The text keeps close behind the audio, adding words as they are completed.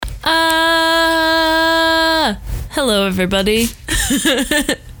Hello, everybody.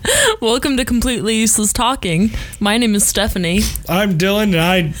 Welcome to Completely Useless Talking. My name is Stephanie. I'm Dylan, and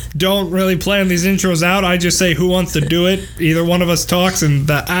I don't really plan these intros out. I just say who wants to do it. Either one of us talks, and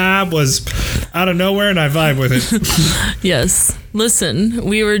the was out of nowhere, and I vibe with it. Yes. Listen,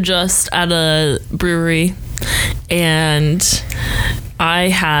 we were just at a brewery, and I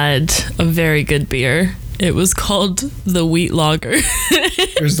had a very good beer. It was called the Wheat Lager.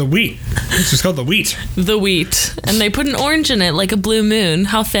 It was the wheat. It's just called the wheat. The wheat. And they put an orange in it like a blue moon.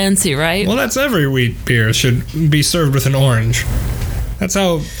 How fancy, right? Well, that's every wheat beer should be served with an orange. That's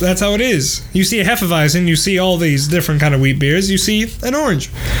how it is. You see a Hefeweizen, you see all these different kind of wheat beers, you see an orange.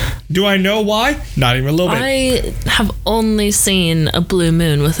 Do I know why? Not even a little bit. I have only seen a blue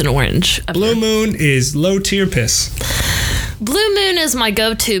moon with an orange. Ever. Blue moon is low tier piss. Blue moon is my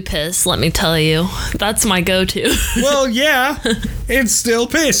go-to piss, let me tell you. That's my go-to. Well, yeah, it's still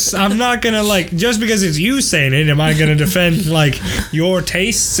piss. I'm not gonna, just because it's you saying it, am I gonna defend, your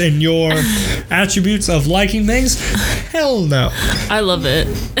tastes and your attributes of liking things? Hell no. I love it.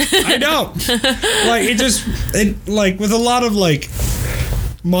 I don't. With a lot of,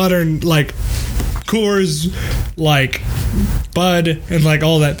 modern, Coors, Bud, and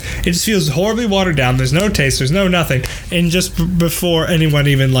all that, it just feels horribly watered down. There's no taste, there's no nothing. And just before anyone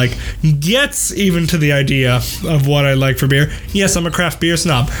even gets even to the idea of what I like for beer, yes, I'm a craft beer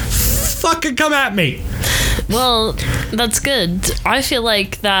snob. Fucking come at me. Well, that's good. I feel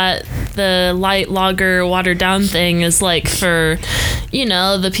like that the light lager watered down thing is for,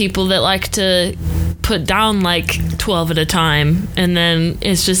 the people that like to put down 12 at a time, and then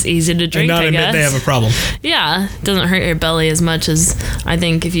it's just easy to drink. And not admit they have a problem. Yeah, it doesn't hurt your belly as much as I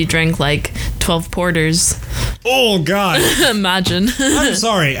think if you drank 12 porters. Oh God! Imagine. I'm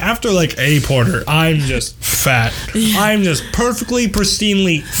sorry. After a porter, I'm just fat. I'm just perfectly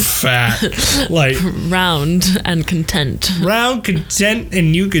pristinely fat. Round and content. Round, content,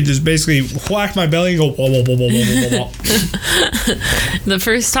 and you could just basically whack my belly and go whoa, whoa, whoa, whoa, whoa, whoa, whoa. The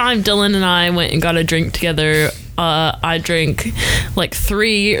first time Dylan and I went and got a drink together, I drank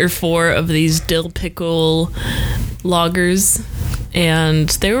 3 or 4 of these dill pickle lagers, and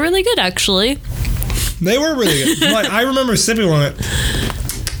they were really good, actually. They were really good. I remember sipping on it.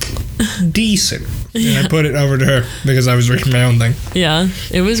 Decent. And I put it over to her because I was drinking my own thing. Yeah,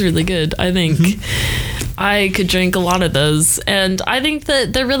 it was really good. I think I could drink a lot of those, and I think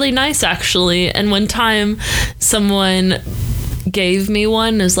that they're really nice, actually. And one time someone gave me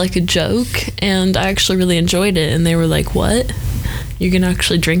one as a joke, and I actually really enjoyed it, and they were like, "What? You're gonna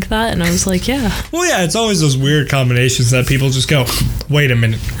actually drink that?" And I was like, "Yeah." Well, yeah, it's always those weird combinations that people just go, "Wait a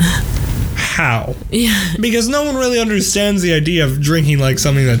minute. How?" Yeah. Because no one really understands the idea of drinking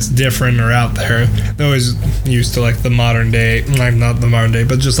something that's different or out there. They're always used to the modern day, not the modern day,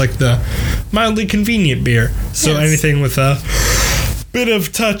 but just the mildly convenient beer. So yes. Anything with a bit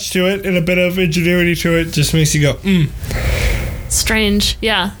of touch to it and a bit of ingenuity to it just makes you go, Strange.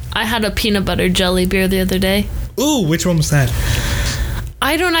 Yeah. I had a peanut butter jelly beer the other day. Ooh, which one was that?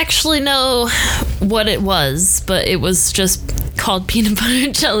 I don't actually know what it was, but it was just called peanut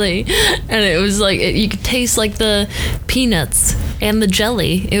butter jelly, and it was you could taste the peanuts and the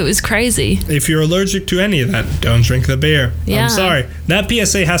jelly. It was crazy. If you're allergic to any of that, don't drink the beer. Yeah. I'm sorry. That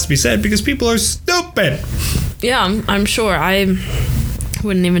PSA has to be said because people are stupid. Yeah, I'm sure. I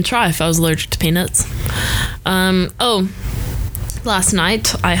wouldn't even try if I was allergic to peanuts. Last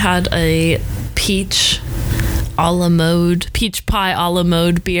night I had a peach pie a la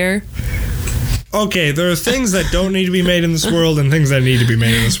mode beer. Okay, there are things that don't need to be made in this world and things that need to be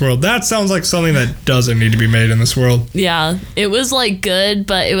made in this world. That sounds like something that doesn't need to be made in this world. Yeah, it was good,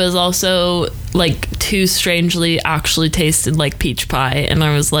 but it was also too strangely actually tasted like peach pie, and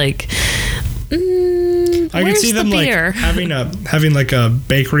I was like, I could see them having a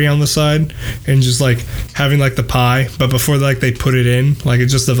bakery on the side and just having the pie, but before they put it in,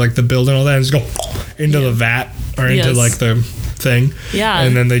 it's just the building and all that, and just go into the vat or into the thing. Yeah.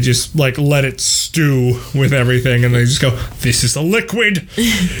 And then they just let it stew with everything, and they just go, "This is a liquid.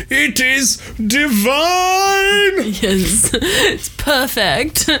 It is divine." Yes. It's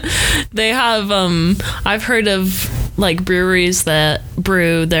perfect. They have I've heard of breweries that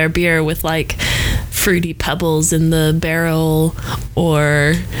brew their beer with fruity pebbles in the barrel,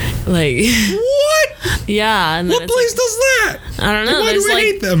 or what? Yeah. And what place does that? I don't know. Why do I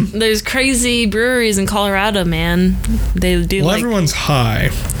hate them? There's crazy breweries in Colorado, man. They do everyone's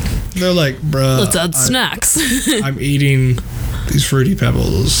high. They're bruh, let's add snacks. I'm eating these fruity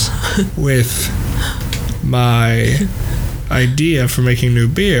pebbles with my idea for making new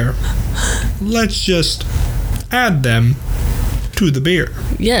beer. Let's just add them to the beer.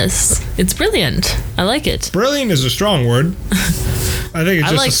 Yes, it's brilliant. I like it. Brilliant is a strong word. I think it's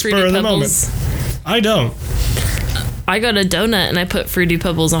I just like a spur Fruity of the Pebbles. moment. I don't. I got a donut and I put Fruity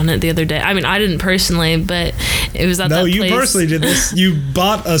Pebbles on it the other day. I mean, I didn't personally, but it was at that place. No, you personally did this. You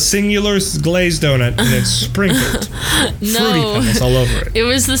bought a singular glazed donut and then sprinkled Fruity Pebbles all over it. It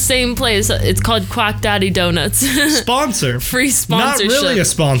was the same place. It's called Quack Daddy Donuts. Sponsor. Free sponsorship. Not really a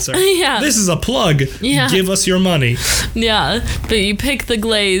sponsor. Yeah. This is a plug. Yeah. Give us your money. Yeah, but you pick the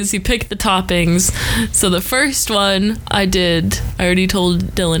glaze, you pick the toppings. So the first one I already told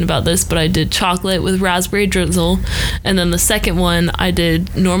Dylan about this, but I did chocolate with raspberry drizzle. And then the second one, I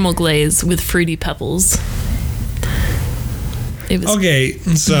did normal glaze with Fruity Pebbles. It was Okay,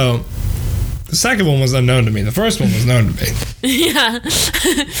 so the second one was unknown to me. The first one was known to me. yeah.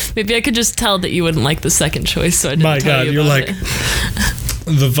 Maybe I could just tell that you wouldn't like the second choice, so I didn't My tell God, you you're about like it.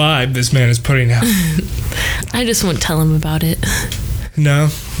 the vibe this man is putting out. I just won't tell him about it. No,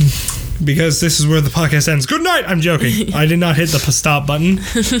 because this is where the podcast ends. Good night. I'm joking. I did not hit the stop button.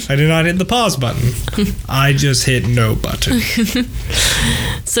 I did not hit the pause button. I just hit no button.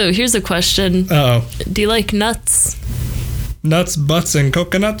 So here's a question. Uh-oh. Do you like nuts? Nuts, butts, and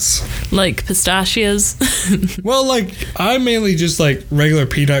coconuts? Like pistachios? Well, like, I'm mainly just like regular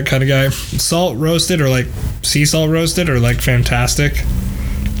peanut kind of guy. Salt roasted or like sea salt roasted or like fantastic.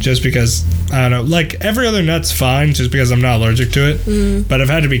 Just because, I don't know, like every other nut's fine just because I'm not allergic to it. But I've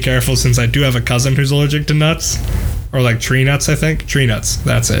had to be careful since I do have a cousin who's allergic to nuts. Or like tree nuts, I think. Tree nuts,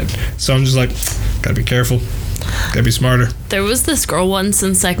 that's it. So I'm just like, gotta be careful. Gotta be smarter. There was this girl once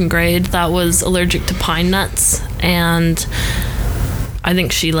in second grade that was allergic to pine nuts, and I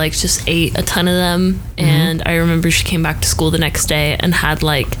think she like just ate a ton of them. And I remember she came back to school the next day and had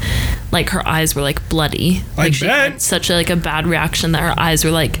like her eyes were like bloody. Like she bet. had such a bad reaction that her eyes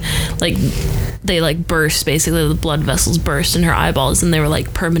were like they like burst, basically the blood vessels burst in her eyeballs, and they were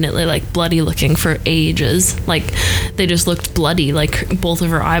like permanently like bloody looking for ages. Like they just looked bloody, like both of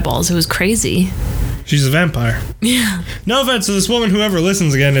her eyeballs. It was crazy. She's a vampire. Yeah. No offense to this woman, whoever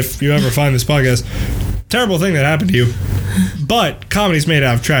listens again, if you ever find this podcast. Terrible thing that happened to you. But comedy's made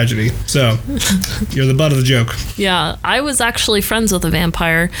out of tragedy, so you're the butt of the joke. Yeah, I was actually friends with a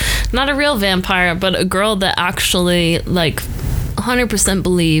vampire. Not a real vampire, but a girl that actually, like, 100%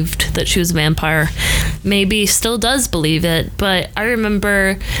 believed that she was a vampire. Maybe still does believe it, but I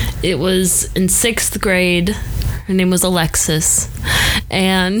remember it was in 6th grade. Her name was Alexis,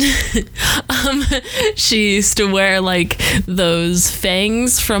 and she used to wear like those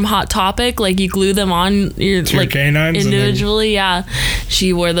fangs from Hot Topic, like you glue them on your like canines individually. Yeah,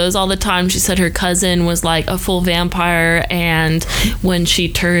 she wore those all the time. She said her cousin was like a full vampire, and when she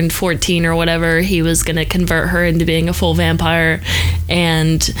turned 14 or whatever, he was gonna convert her into being a full vampire,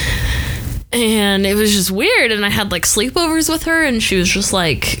 and it was just weird. And I had like sleepovers with her, and she was just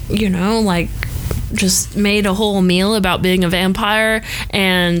like, you know, like just made a whole meal about being a vampire.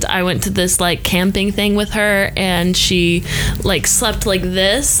 And I went to this like camping thing with her, and she like slept like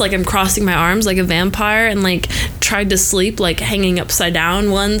this, like I'm crossing my arms like a vampire, and like tried to sleep like hanging upside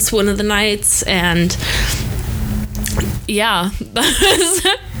down one of the nights. And yeah,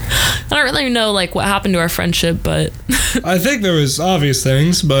 I don't really know like what happened to our friendship, but I think there was obvious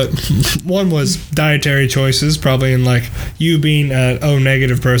things, but one was dietary choices, probably in like you being an O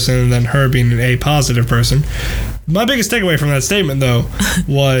negative person and then her being an A positive person. My biggest takeaway from that statement, though,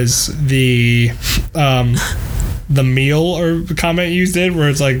 was the meal or comment you did, where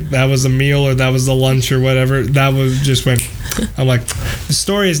it's like that was a meal or that was the lunch or whatever. That was just when I'm like, the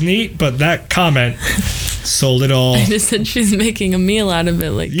story is neat, but that comment sold it all. I just said she's making a meal out of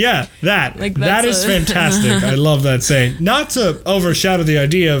it. Like, yeah, that like that is fantastic. I love that saying. Not to overshadow the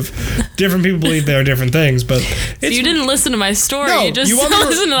idea of different people believe they are different things, but so you didn't listen to my story. No, you just you want me to-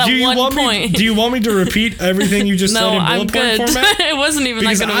 listened to that do you one want point. Do you want me to repeat everything you just said No, in I'm bullet point good. format? It wasn't even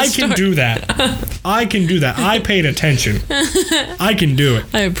Because that good of a I story. can do that. I can do that. I paid attention. I can do it.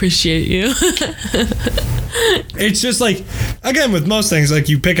 I appreciate you. It's just like, again, with most things, like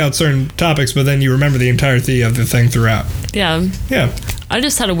you pick out certain topics, but then you remember the entirety of the thing throughout. Yeah. Yeah. I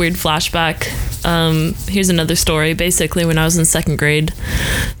just had a weird flashback. Here's another story. Basically, when I was in second grade,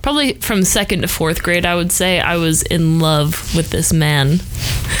 probably from second to fourth grade, I would say I was in love with this man.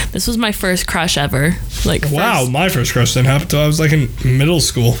 This was my first crush ever. Like, Wow, my first crush didn't happen until I was like in middle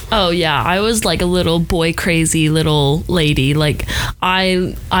school. Oh yeah, I was like a little boy crazy little lady. Like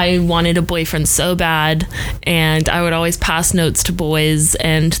I wanted a boyfriend so bad, and I would always pass notes to boys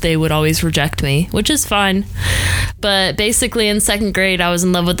and they would always reject me, which is fine. But basically in second grade I was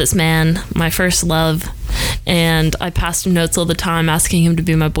in love with this man, my first love, and I passed him notes all the time asking him to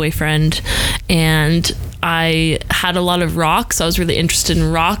be my boyfriend. And I had a lot of rocks. I was really interested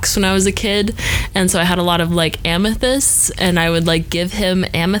in rocks when I was a kid. And so I had a lot of like amethysts, and I would like give him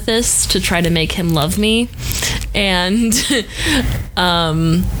amethysts to try to make him love me. And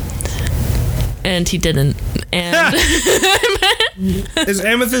and he didn't. And is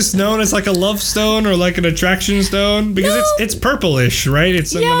amethyst known as like a love stone or like an attraction stone? Because it's purplish, right?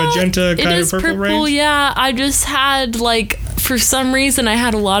 It's in the magenta kind of purple range. Yeah, I just had like, for some reason, I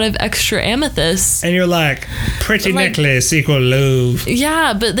had a lot of extra amethysts. And you're like, pretty necklace equal love.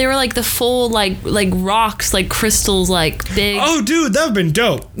 Yeah, but they were like the full like rocks, like crystals, like big. Oh, dude, that would've been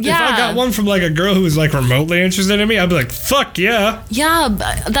dope. Yeah. If I got one from like a girl who was like remotely interested in me, I'd be like, fuck yeah. Yeah,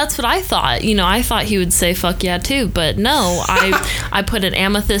 that's what I thought. You know, I thought he would say fuck yeah too, but no. I put an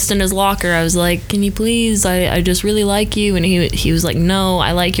amethyst in his locker. I was like, can you please? I just really like you. And he was like, no,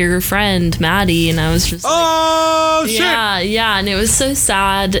 I like your friend Maddie. And I was just like, oh shit. Yeah, and it was so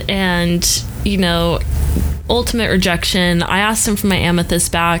sad. And you know, ultimate rejection. I asked him for my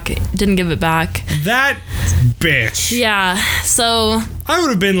amethyst back, didn't give it back. That bitch. Yeah, so I would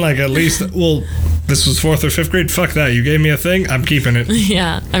have been like, at least, well, this was 4th or 5th grade. Fuck that. You gave me a thing. I'm keeping it.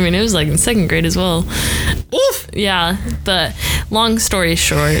 yeah, I mean, it was like in 2nd grade as well. Oof. Yeah, but long story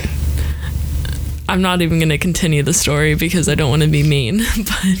short, I'm not even going to continue the story because I don't want to be mean.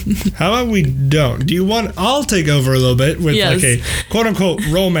 But how about we don't? Do you want? I'll take over a little bit with like a quote unquote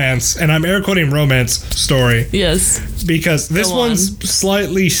romance, and I'm air quoting romance story. Yes. Because this one's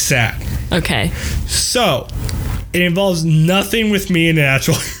slightly sad. Okay. So, it involves nothing with me and an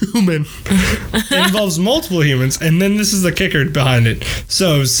actual human. It involves multiple humans, and then this is the kicker behind it.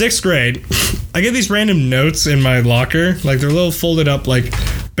 So, 6th grade, I get these random notes in my locker, like they're little folded up, like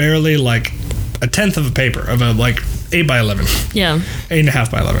barely like a tenth of a paper of a like 8 by 11. Yeah.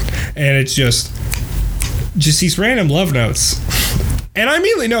 8.5 by 11. And it's just these random love notes. And I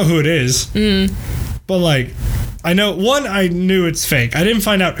immediately know who it is. But like, I knew it's fake. I didn't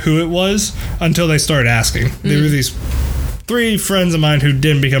find out who it was until they started asking. They were these 3 friends of mine who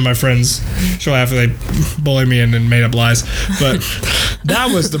didn't become my friends shortly after they bullied me and then made up lies. But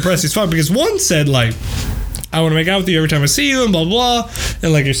that was the pressiest part, because one said like, I want to make out with you every time I see you, and blah, blah, blah.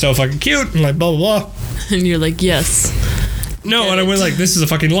 And, like, you're so fucking cute, and, like, blah, blah, blah. And you're like, yes. No, and I went, like, this is a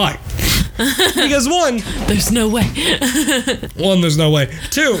fucking lie. Because, 1... there's no way. 1, there's no way.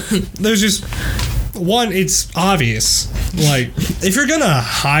 2, there's just... 1, it's obvious. Like, if you're gonna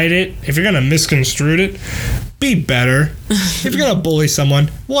hide it, if you're gonna misconstrue it, be better. If you're gonna bully someone,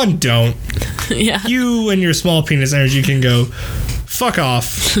 1, don't. Yeah. You and your small penis energy can go... fuck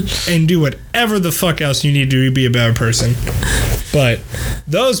off and do whatever the fuck else you need to be a better person. But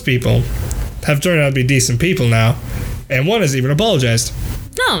those people have turned out to be decent people now, and one has even apologized.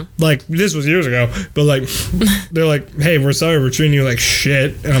 No. Like, this was years ago, but like, they're like, hey, we're sorry, we're treating you like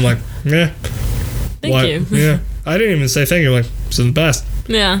shit. And I'm like, yeah. Thank you. Yeah. I didn't even say thank you. I'm like, it's the best.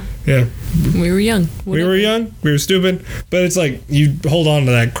 Yeah. Yeah. We were young. We were young. We were stupid. But it's like, you hold on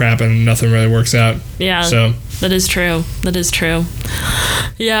to that crap and nothing really works out. Yeah. So. That is true. That is true.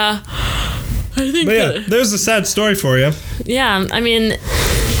 Yeah. I think. But yeah, there's a sad story for you. Yeah. I mean,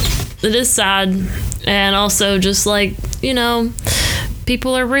 it is sad. And also just like, you know,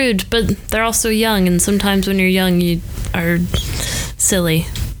 people are rude, but they're also young. And sometimes when you're young, you are silly.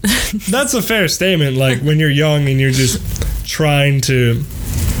 That's a fair statement. Like, when you're young and you're just trying to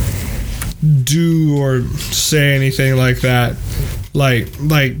do or say anything like that,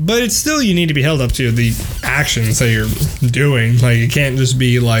 but it's still, you need to be held up to the actions that you're doing. Like, you can't just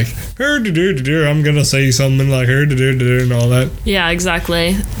be like, I'm gonna say something like and all that. Yeah,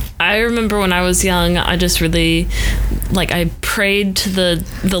 exactly. I remember when I was young, I just really, like, I prayed to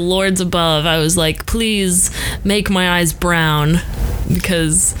the lords above. I was like, please make my eyes brown.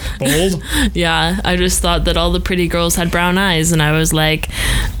 Because bold. Yeah, I just thought that all the pretty girls had brown eyes, and I was like,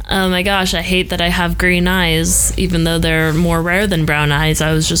 oh my gosh, I hate that I have green eyes, even though they're more rare than brown eyes.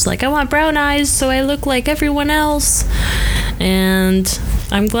 I was just like, I want brown eyes so I look like everyone else. And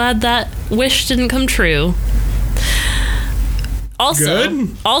I'm glad that wish didn't come true.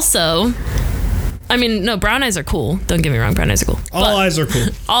 Also, I mean, no, brown eyes are cool. Don't get me wrong, brown eyes are cool. All eyes are cool.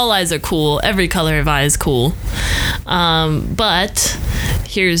 All eyes are cool. Every color of eye is cool. But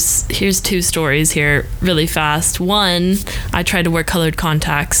here's 2 stories here really fast. One, I tried to wear colored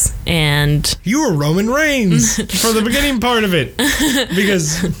contacts, and you were Roman Reigns for the beginning part of it.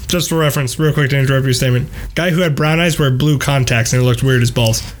 Because, just for reference, real quick to interrupt your statement, guy who had brown eyes wear blue contacts and it looked weird as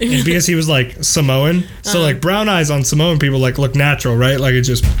balls. And because he was like Samoan, so like brown eyes on Samoan people like look natural, right? Like it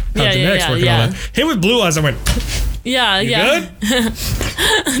just how genetics work and all that. Him with blue eyes, I went, Yeah, You yeah. good?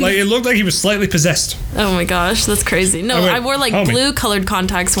 Like, it looked like he was slightly possessed. Oh my gosh, that's crazy. No, went, I wore like "Homie." blue colored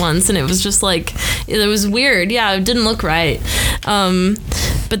contacts once, and it was just like, it was weird. Yeah, it didn't look right.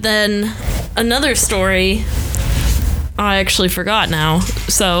 But then another story, I actually forgot now.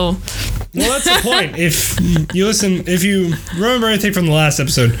 So Well, that's the point. If you remember anything from the last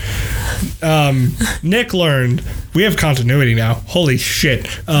episode, Nick learned we have continuity now. Holy shit!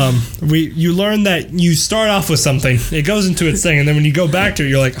 You learn that you start off with something, it goes into its thing, and then when you go back to it,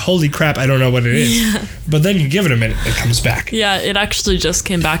 you're like, holy crap, I don't know what it is. Yeah. But then you give it a minute, it comes back. yeah, it actually just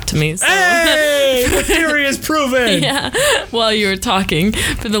came back to me. So. Hey, the theory is proven. Yeah, while you were talking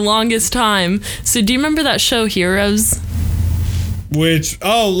for the longest time. So do you remember that show Heroes? Which,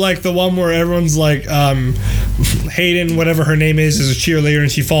 like the one where everyone's like, Hayden, whatever her name is a cheerleader,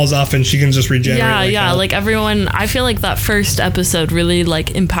 and she falls off and she can just regenerate. Yeah, like everyone, I feel like that first episode really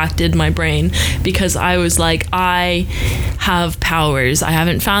like impacted my brain because I was like, I have powers. I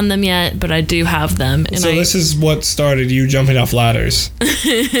haven't found them yet, but I do have them. And So this is what started you jumping off ladders.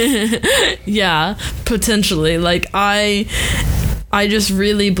 Yeah, potentially. Like I just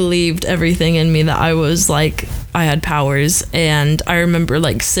really believed everything in me that I was like, I had powers. And I remember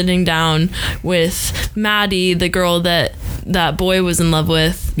like sitting down with Maddie, the girl that boy was in love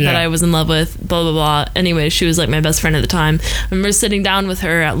with, that I was in love with, blah, blah, blah. Anyway, she was like my best friend at the time. I remember sitting down with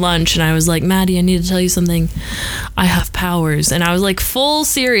her at lunch and I was like, Maddie, I need to tell you something. I have powers. And I was like full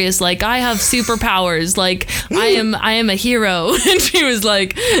serious, like I have superpowers. Like I am a hero. And she was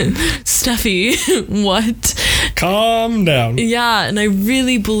like, Steffi, what? Calm down. Yeah, and I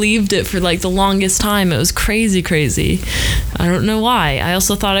really believed it for like the longest time. It was crazy. I don't know why. I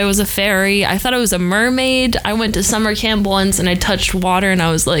also thought I was a fairy. I thought I was a mermaid. I went to summer camp once and I touched water and I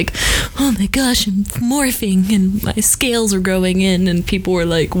was like, oh my gosh, I'm morphing and my scales are growing in, and people were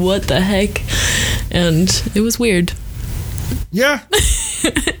like, what the heck? And it was weird. Yeah.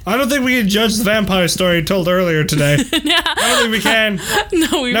 I don't think we can judge the vampire story told earlier today. Yeah. I don't think we can.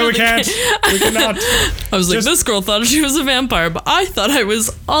 No, we really can't. We cannot. I was like, this girl thought she was a vampire, but I thought I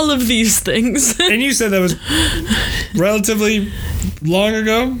was all of these things. And you said that was relatively long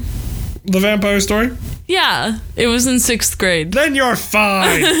ago, the vampire story? Yeah, it was in 6th grade. Then you're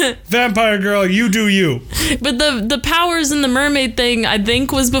fine. Vampire girl, you do you. But the powers and the mermaid thing, I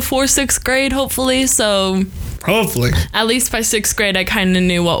think, was before 6th grade, hopefully, so... Hopefully. At least by 6th grade, I kind of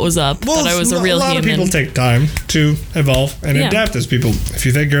knew what was up, that I was a real human. A lot of people take time to evolve and adapt as people. If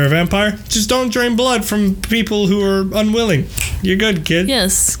you think you're a vampire, just don't drain blood from people who are unwilling. You're good, kid.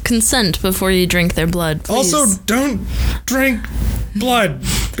 Yes, consent before you drink their blood, please. Also, don't drink blood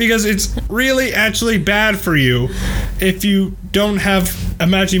because it's really actually bad for you if you don't have a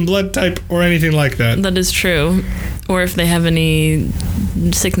matching blood type or anything like that. That is true. Or if they have any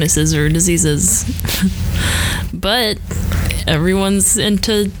sicknesses or diseases. But everyone's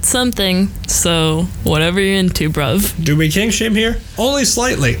into something, so whatever you're into, bruv. Do we kink shame here? Only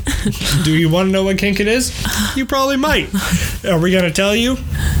slightly. Do you want to know what kink it is? You probably might. Are we going to tell you?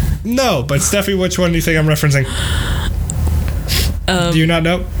 No, but Steffi, which one do you think I'm referencing? Do you not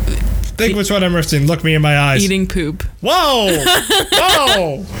know? Think which one I'm referencing. Look me in my eyes. Eating poop. Whoa!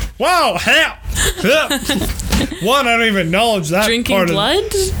 Whoa! Whoa! One, I don't even acknowledge that. Drinking part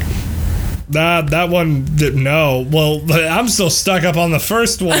blood? That one, no. Well, I'm still stuck up on the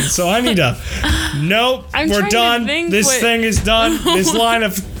first one, so I need to. Nope, we're done. This thing is done. This line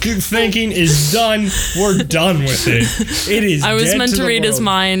of thinking is done. We're done with it. It is. I was meant to read his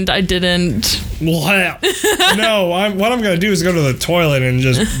mind. I didn't. Well, no. What I'm gonna do is go to the toilet and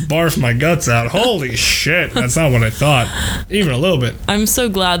just barf my guts out. Holy shit! That's not what I thought, even a little bit. I'm so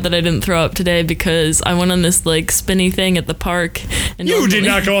glad that I didn't throw up today because I went on this like spinny thing at the park. And you did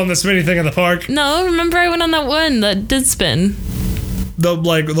not go on the spinny thing at the park. No, remember I went on that one that did spin. The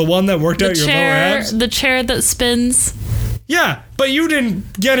one that worked out your lower abs? The chair that spins. Yeah, but you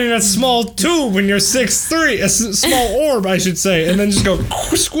didn't get in a small tube when you're 6'3", a small orb, I should say, and then just go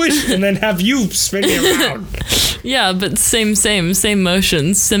squish and then have you spinning around. Yeah, but same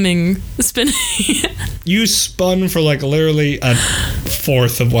motion, spinning. You spun for like literally a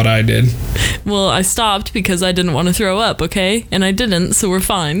fourth of what I did. Well, I stopped because I didn't want to throw up, okay? And I didn't, so we're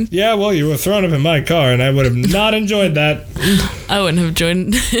fine. Yeah, well, you were thrown up in my car, and I would have not enjoyed that. I wouldn't have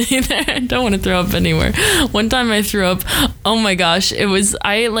joined either. I don't want to throw up anywhere. One time I threw up, oh my gosh,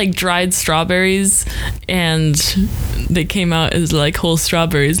 I like dried strawberries, and they came out as like whole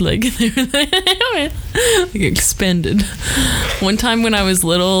strawberries, like they were like expanded. One time when I was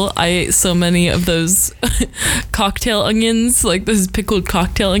little, I ate so many of those cocktail onions, like those pickled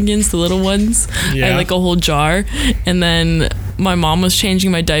cocktail onions, the little ones. Yeah. I had like a whole jar, and then my mom was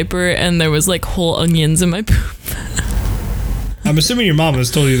changing my diaper, and there was like whole onions in my poop. I'm assuming your mom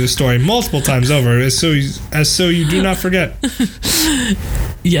has told you this story multiple times over, as so you do not forget.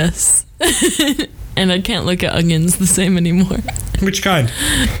 Yes. And I can't look at onions the same anymore. Which kind?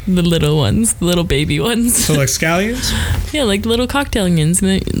 The little ones, the little baby ones. So like scallions? Yeah, like little cocktail onions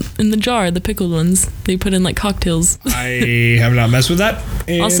in the jar, the pickled ones. They put in like cocktails. I have not messed with that.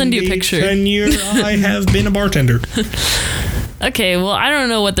 I'll send you a picture. 10 years I have been a bartender. Okay, well, I don't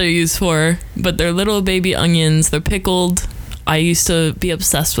know what they're used for, but they're little baby onions. They're pickled. I used to be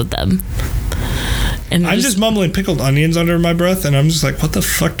obsessed with them. And I'm just mumbling pickled onions under my breath, and I'm just like, what the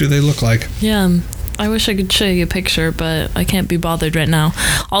fuck do they look like? Yeah, I wish I could show you a picture, but I can't be bothered right now.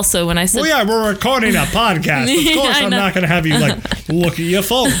 Also, when I said... Well, yeah, we're recording a podcast. Of course, I'm not going to have you, look at your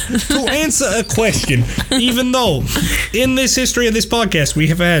phone. To answer a question, even though in this history of this podcast, we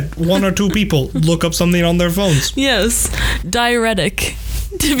have had one or two people look up something on their phones. Yes, diuretic,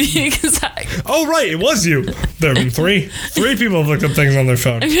 to be exact. Oh, right, it was you. There have been three. Three people have looked up things on their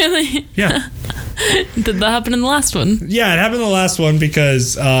phone. Really? Yeah. Did that happen in the last one? Yeah, it happened in the last one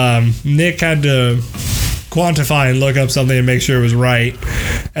because Nick had to quantify and look up something and make sure it was right.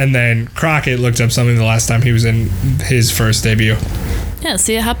 And then Crockett looked up something the last time he was in his first debut. Yeah,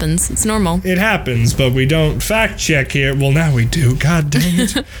 see, it happens. It's normal. It happens, but we don't fact check here. Well, now we do. God dang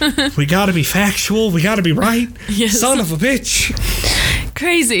it. We gotta be factual. We gotta be right. Yes. Son of a bitch.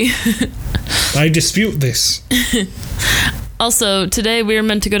 Crazy. I dispute this. Also, today we were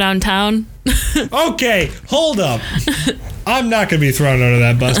meant to go downtown. Okay, hold up. I'm not going to be thrown under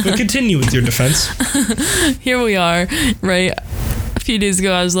that bus, but continue with your defense. Here we are, right? A few days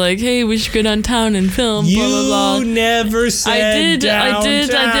ago, I was like, hey, we should go downtown and film, blah, blah, blah. You never said downtown. I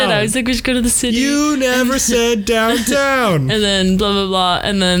did. I was like, we should go to the city. You never said downtown. And then blah, blah, blah.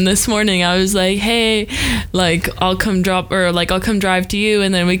 And then this morning, I was like, hey, I'll come drive to you,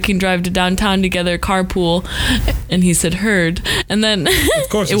 and then we can drive to downtown together, carpool. And he said, heard. And then of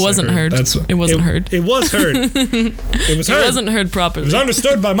course it wasn't heard. It wasn't heard. It was heard. It was heard. It wasn't heard properly. It was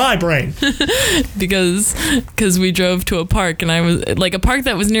understood by my brain. because we drove to a park, and I was like a park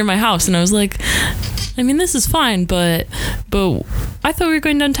that was near my house, and I was like, I mean, this is fine, but I thought we were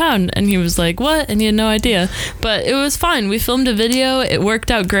going downtown. And he was like, what? And he had no idea. But it was fine. We filmed a video. It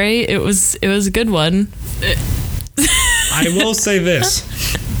worked out great. It was a good one. I will say this.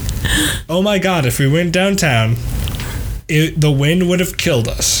 Oh my God, if we went downtown, the wind would have killed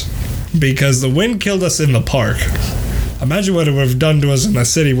us. Because the wind killed us in the park. Imagine what it would have done to us in the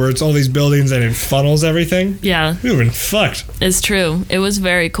city where it's all these buildings and it funnels everything. Yeah. We would have been fucked. It's true. It was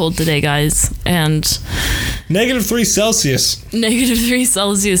very cold today, guys. And... -3 Celsius. -3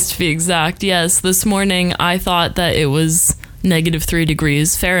 Celsius to be exact. Yes. This morning I thought that it was -3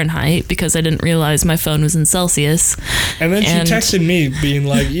 degrees Fahrenheit because I didn't realize my phone was in Celsius. And then she texted me being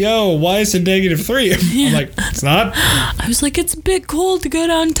like, yo, why is it -3? I'm like, it's not. I was like, it's a bit cold to go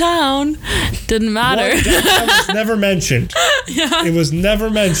downtown. Didn't matter. That was never mentioned. Yeah. It was never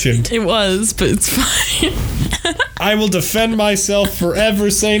mentioned. It was, but it's fine. I will defend myself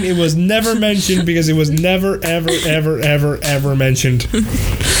forever saying it was never mentioned because it was never, ever, ever, ever, ever mentioned.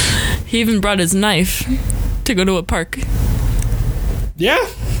 He even brought his knife to go to a park. Yeah.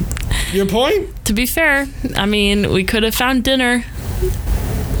 Your point? To be fair, I mean, we could have found dinner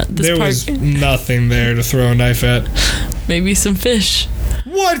at this there park. Was nothing there to throw a knife at. Maybe some fish.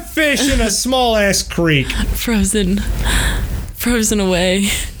 What fish in a small-ass creek? Frozen away.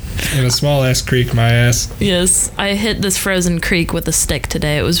 In a small-ass creek, my ass. Yes, I hit this frozen creek with a stick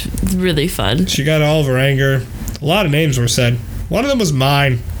today. It was really fun. She got all of her anger. A lot of names were said. One of them was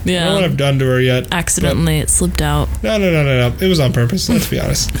mine. Yeah. I don't know what I've done to her yet. Accidentally, it slipped out. No. It was on purpose. Let's be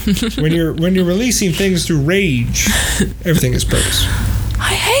honest. When you're releasing things through rage, everything is purpose.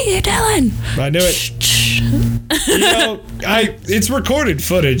 I hate you, Dylan. I knew it. You know, it's recorded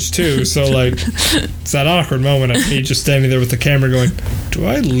footage too, so like it's that awkward moment of me just standing there with the camera going, do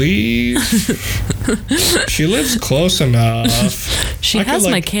I leave? She lives close enough. She has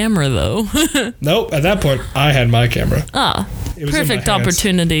my camera though. Nope, at that point I had my camera. Ah, It was in my perfect hands.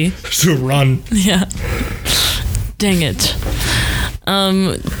 opportunity. To run. Yeah. Dang it.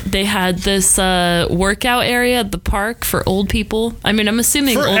 They had this workout area at the park for old people. I mean, I'm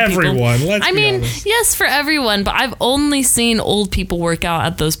assuming For old everyone, people. let's I be mean, honest. yes, for everyone, but I've only seen old people work out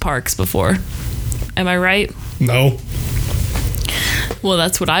at those parks before. Am I right? No. Well,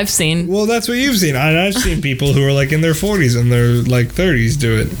 that's what I've seen. Well, that's what you've seen. I've seen people who are like in their 40s and their like 30s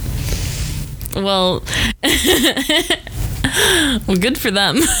do it. Well, well, good for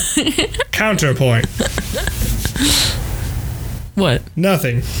them. Counterpoint. What?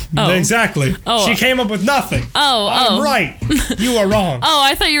 Nothing. Oh. Exactly. Oh. She came up with nothing. I'm Oh. right. You are wrong. Oh,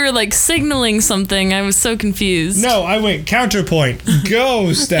 I thought you were like signaling something. I was so confused. No, I went counterpoint.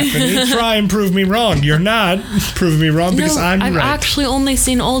 Go, Stephanie. Try and prove me wrong. You're not proving me wrong because No, I'm I've right. actually only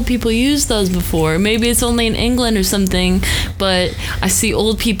seen old people use those before. Maybe it's only in England or something, but I see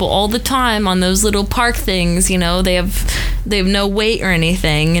old people all the time on those little park things, you know, they have no weight or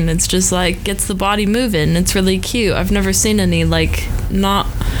anything, and it's just like gets the body moving. It's really cute. I've never seen any like not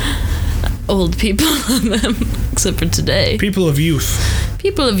old people on them except for today. People of youth.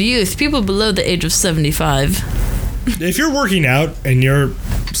 People of youth, people below the age of 75. If you're working out and you're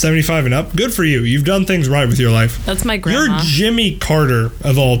 75 and up, good for you. You've done things right with your life. That's my You're grandma. Jimmy Carter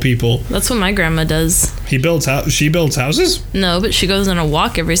of all people. That's what my grandma does. She builds houses? No, but she goes on a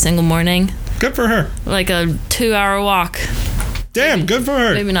walk every single morning. Good for her. Like a 2-hour walk. Damn, good for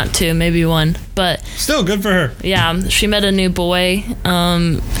her. Maybe not 2, maybe 1. But Still good for her. yeah, she met a new boy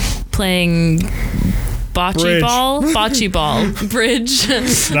playing bocce ball, bridge.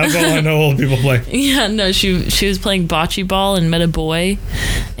 That's all I know old people play. Yeah, no, she was playing bocce ball and met a boy,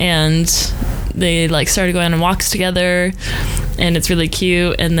 and they like started going on walks together, and it's really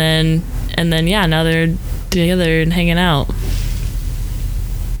cute. And then yeah, now they're together and hanging out.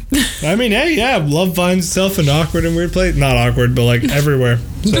 I mean, hey, yeah, love finds itself in awkward and weird places. Not awkward, but like everywhere.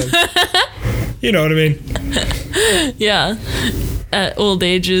 So, you know what I mean? Yeah, at old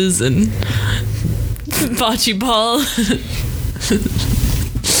ages and bocce ball.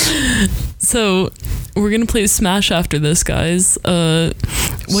 So we're gonna play Smash after this, guys. What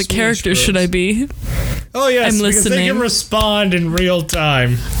Smash character Bros. should I be? Oh, yes, I'm because they listening. can respond in real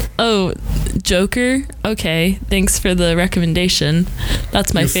time. Oh, Joker? Okay, thanks for the recommendation.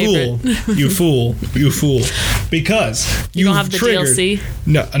 That's my favorite. Fool. You fool. You fool. Because You don't you've have the triggered, DLC?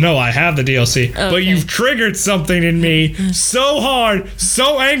 No, I have the DLC. Oh, but okay. you've triggered something in me so hard,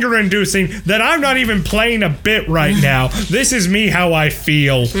 so anger-inducing, that I'm not even playing a bit right now. This is me how I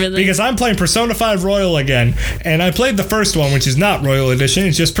feel. Really? Because I'm playing Persona 5 Royal again. And I played the first one, which is not Royal Edition.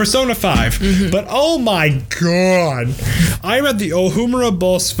 It's just Persona 5. Mm-hmm. But oh my god. I'm at the Ohumura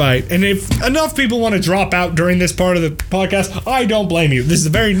boss fight. And if enough people want to drop out during this part of the podcast, I don't blame you. This is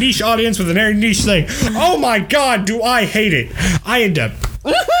a very niche audience with a very niche thing. Oh my god, do I hate it. I had to...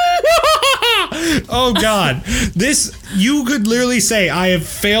 Oh god. You could literally say I have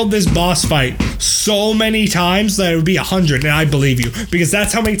failed this boss fight so many times that it would be 100, and I believe you, because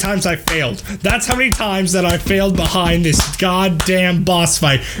that's how many times I failed. That's how many times that I failed behind this goddamn boss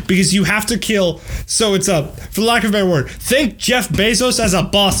fight, because you have to kill. So it's for lack of a better word, think Jeff Bezos as a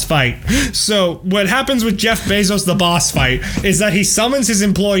boss fight. So what happens with Jeff Bezos the boss fight is that he summons his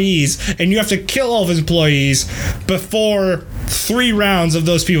employees, and you have to kill all of his employees before 3 rounds of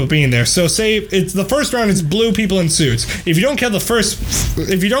those people being there. So say it's the first round, it's blue people in suits. If you don't kill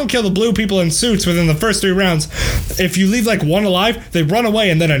the blue people in suits within the first 3 rounds, if you leave like one alive, they run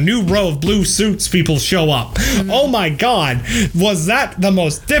away, and then a new row of blue suits people show up. Oh my god, was that the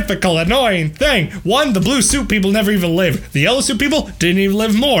most difficult, annoying thing? One, the blue suit people never even lived. The yellow suit people didn't even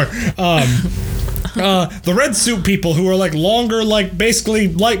live more. The red suit people, who are like longer, like basically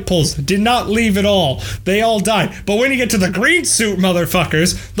light poles, did not leave at all. They all died. But when you get to the green suit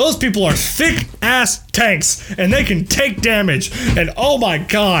motherfuckers, those people are thick ass tanks, and they can take damage. And oh my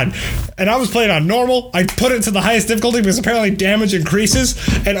god. And I was playing on normal. I put it to the highest difficulty because apparently damage increases.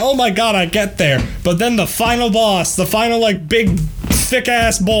 And oh my god, I get there. But then the final boss, the final like big thick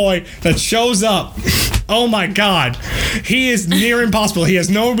ass boy that shows up. Oh my god. He is near impossible. He has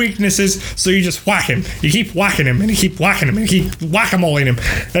no weaknesses, so you just whack him. You keep whacking him, and you keep whacking him, and you keep whack-a-moling him.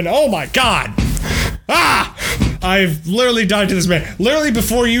 And oh my god. Ah! I've literally died to this man. Literally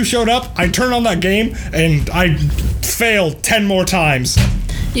before you showed up, I turned on that game, and I failed 10 more times.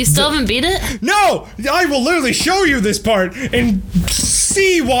 You still haven't beat it? No! I will literally show you this part and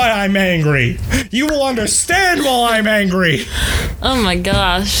see why I'm angry. You will understand why I'm angry. Oh my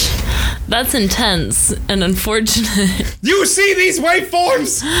gosh. That's intense and unfortunate. You see these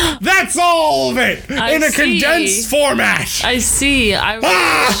waveforms? That's all of it in a condensed format. I see.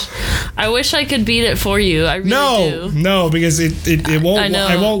 I wish I could beat it for you. I really do. No, because it won't. I know.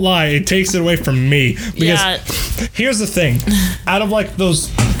 I won't lie. It takes it away from me. Because Yeah. here's the thing: out of like those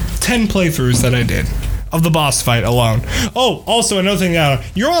 10 playthroughs that I did of the boss fight alone. Oh, also another thing,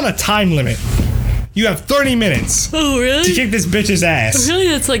 you're on a time limit. You have 30 minutes Oh, to really? kick this bitch's ass. Really,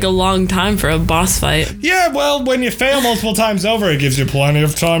 that's like a long time for a boss fight. Yeah, well, when you fail multiple times over, it gives you plenty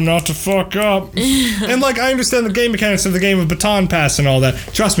of time not to fuck up. And, like, I understand the game mechanics of the game with baton pass and all that.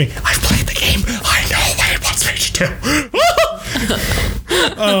 Trust me, I've played the game. I know what it wants me to do.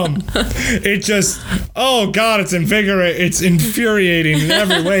 It just, oh God, it's invigorating. It's infuriating in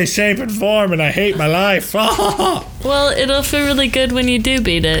every way, shape, and form, and I hate my life. Well, it'll feel really good when you do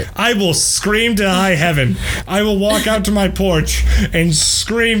beat it. I will scream to high heaven. I will walk out to my porch and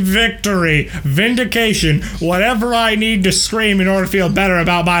scream victory, vindication, whatever I need to scream in order to feel better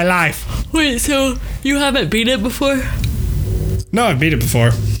about my life. Wait, so you haven't beat it before? No, I've beat it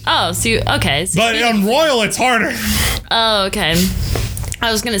before. Oh, so you, okay. So But on Royal, it's harder. Oh, okay.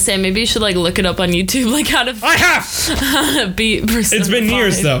 I was gonna say maybe you should like look it up on YouTube, like how to I have! beat Persona It's been 5.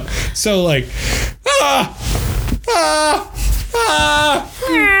 years though. So like,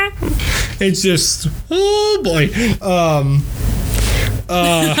 it's just, oh boy.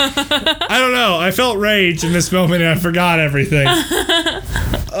 I don't know. I felt rage in this moment and I forgot everything.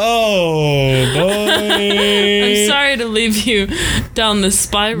 Oh boy. I'm sorry to leave you down the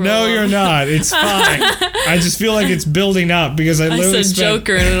spiral. No, you're not. It's fine. I just feel like it's building up because I literally said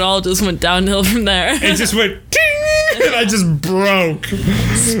Joker and it all just went downhill from there. It just went ting, and I just broke.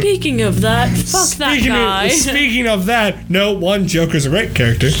 Speaking of that, fuck that guy. Speaking of that, no, one, Joker's a great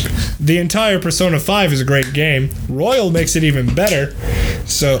character. The entire Persona 5 is a great game. Royal makes it even better.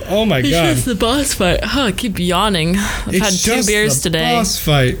 So, oh my It's god. just the boss fight. Oh, I keep yawning. I've had 2 beers today. Boss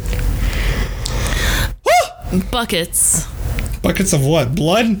fight. Buckets. Buckets of what?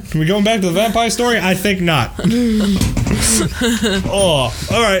 Blood? Are we going back to the vampire story? I think not. Oh,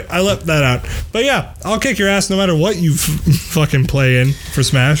 all right. I left that out. But yeah, I'll kick your ass no matter what you fucking play in for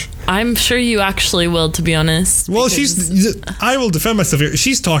Smash. I'm sure you actually will, to be honest. Well, I will defend myself here.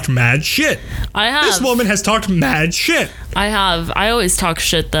 She's talked mad shit. I have. This woman has talked mad shit. I have. I always talk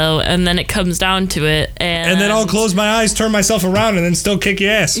shit, though, and then it comes down to it. And then I'll close my eyes, turn myself around, and then still kick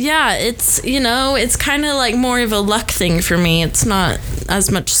your ass. Yeah, it's, it's kind of like more of a luck thing for me. It's not as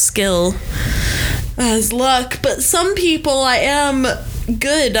much skill as luck, but some people I am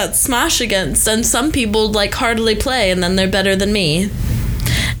good at Smash against, and some people like hardly play, and then they're better than me.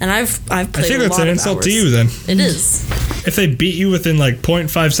 And I've played a lot of hours. I think that's an insult to you, then. It is. If they beat you within like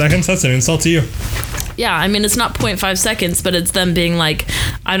 0.5 seconds, that's an insult to you. Yeah, I mean, it's not 0.5 seconds, but it's them being like,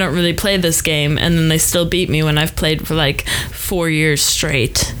 I don't really play this game, and then they still beat me when I've played for like 4 years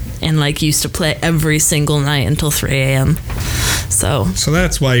straight, and like used to play every single night until 3 a.m. So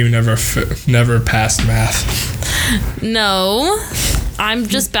that's why you never passed math. No, I'm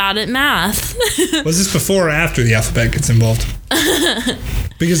just bad at math. Was this before or after the alphabet gets involved?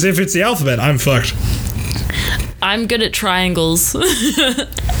 Because if it's the alphabet, I'm fucked. I'm good at triangles.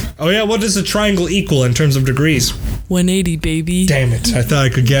 Oh yeah, what does a triangle equal in terms of degrees? 180, baby. Damn it, I thought I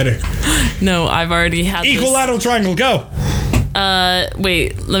could get her. No, I've already had Equilateral triangle, go!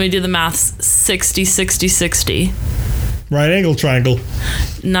 Wait, let me do the maths. 60, 60, 60. Right angle triangle.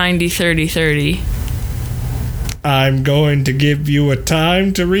 90, 30, 30. I'm going to give you a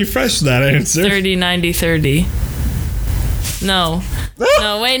time to refresh that answer. 30, 90, 30. No.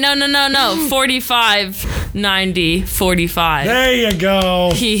 No, wait, no. 45, 90, 45. There you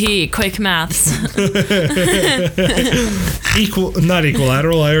go. Hee, quick maths. Not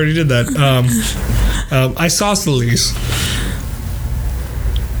equilateral, I already did that. Isosceles.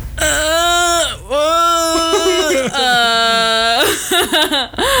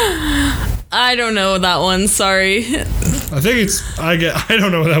 I don't know that one, sorry. I think I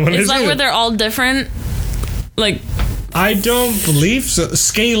don't know what that one is. Is that either. where they're all different? Like, I don't believe so.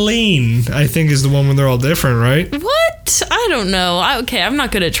 Scalene, I think, is the one where they're all different, right? what? I don't know. I'm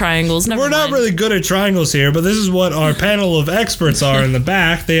not good at triangles. Never We're not mind. really good at triangles here, but this is what our panel of experts are in the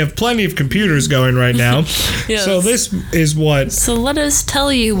back. They have plenty of computers going right now. Yes. So this is what... So let us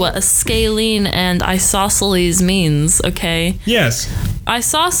tell you what a scalene and isosceles means, okay? Yes.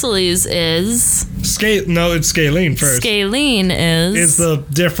 Isosceles is... No, it's scalene first. Scalene is... It's the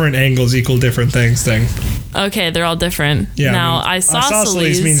different angles equal different things thing. Okay, they're all different. Yeah. Now, I mean,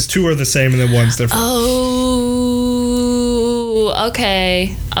 isosceles means two are the same and then one's different. Oh,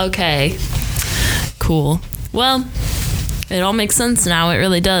 okay. Cool. Well, it all makes sense now. It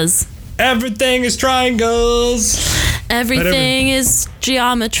really does. Everything is triangles. Everything is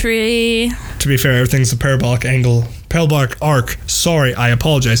geometry. To be fair, everything's a parabolic arc. Sorry, I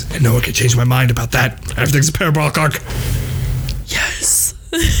apologize. And no one can change my mind about that. Everything's a parabolic arc. Yes.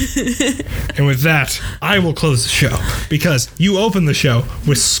 And with that, I will close the show because you opened the show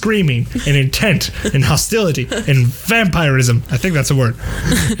with screaming and intent and hostility and vampirism. I think that's a word.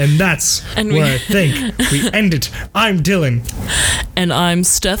 And that's where I think we end it. I'm Dylan. And I'm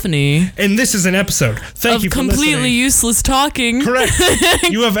Stephanie. And this is an episode. Thank you for completely listening. useless talking. Correct.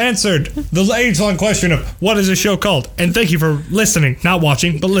 You have answered the age-long question of what is a show called. And thank you for listening, not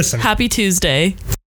watching, but listening. Happy Tuesday.